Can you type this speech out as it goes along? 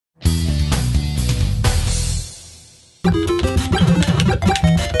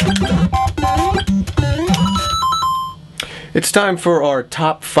It's time for our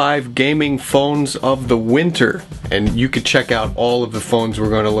top 5 gaming phones of the winter, and you can check out all of the phones we're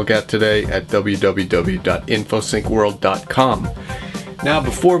going to look at today at www.infosyncworld.com. Now,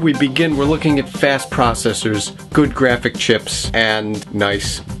 before we begin, we're looking at fast processors, good graphic chips, and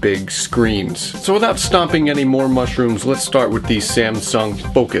nice big screens. So without stomping any more mushrooms, let's start with the Samsung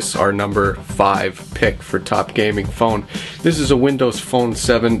Focus, our number 5 pick for top gaming phone. This is a Windows Phone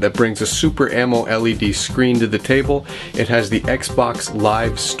 7 that brings a Super AMOLED LED screen to the table. It has the Xbox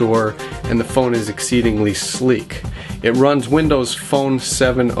Live Store, and the phone is exceedingly sleek. It runs Windows Phone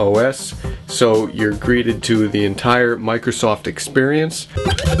 7 OS, so you're greeted to the entire Microsoft experience.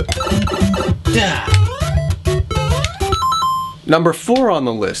 Number 4 on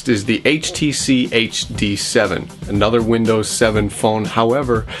the list is the HTC HD7, another Windows 7 phone.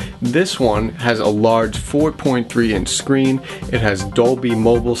 However, this one has a large 4.3-inch screen, it has Dolby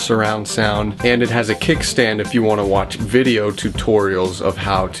Mobile surround sound, and it has a kickstand if you want to watch video tutorials of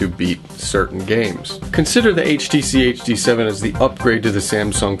how to beat certain games. Consider the HTC HD7 as the upgrade to the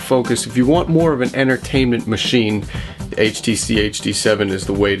Samsung Focus. If you want more of an entertainment machine, the HTC HD7 is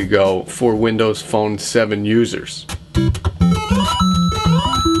the way to go for Windows Phone 7 users.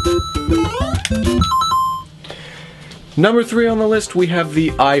 Number 3 on the list, we have the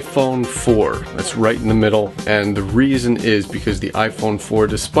iPhone 4. That's right in the middle, and the reason is because the iPhone 4,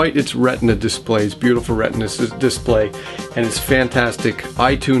 despite its Retina displays, beautiful Retina display, and its fantastic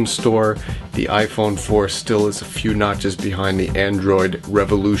iTunes store, the iPhone 4 still is a few notches behind the Android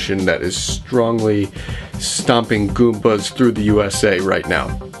revolution that is strongly stomping Goombas through the USA right now.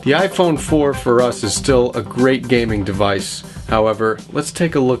 The iPhone 4 for us is still a great gaming device. However, let's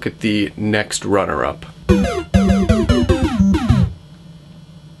take a look at the next runner-up.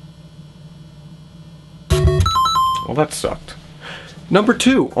 Well, that sucked. Number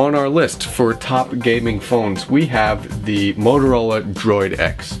 2 on our list for top gaming phones, we have the Motorola Droid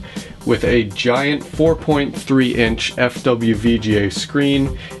X. With a giant 4.3-inch FWVGA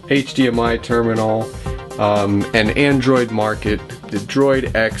screen, HDMI terminal, an Android market, the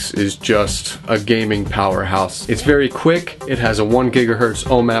Droid X is just a gaming powerhouse. It's very quick, it has a 1 GHz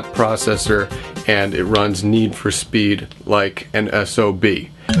OMAP processor, and it runs Need for Speed like an SOB.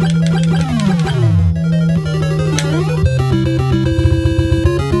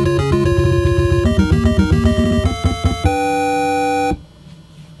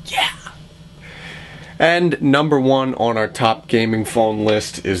 And number 1 on our top gaming phone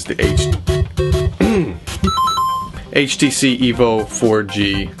list is the HTC Evo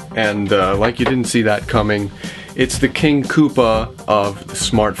 4G, and like you didn't see that coming, it's the King Koopa of the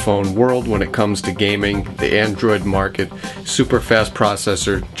smartphone world when it comes to gaming, the Android market, super fast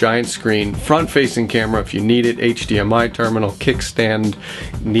processor, giant screen, front-facing camera if you need it, HDMI terminal, kickstand,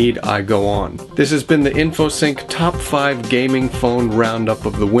 need I go on. This has been the InfoSync Top 5 Gaming Phone Roundup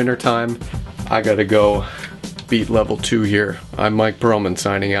of the wintertime. I gotta go beat level 2 here. I'm Mike Perlman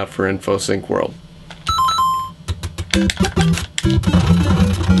signing out for InfoSync World.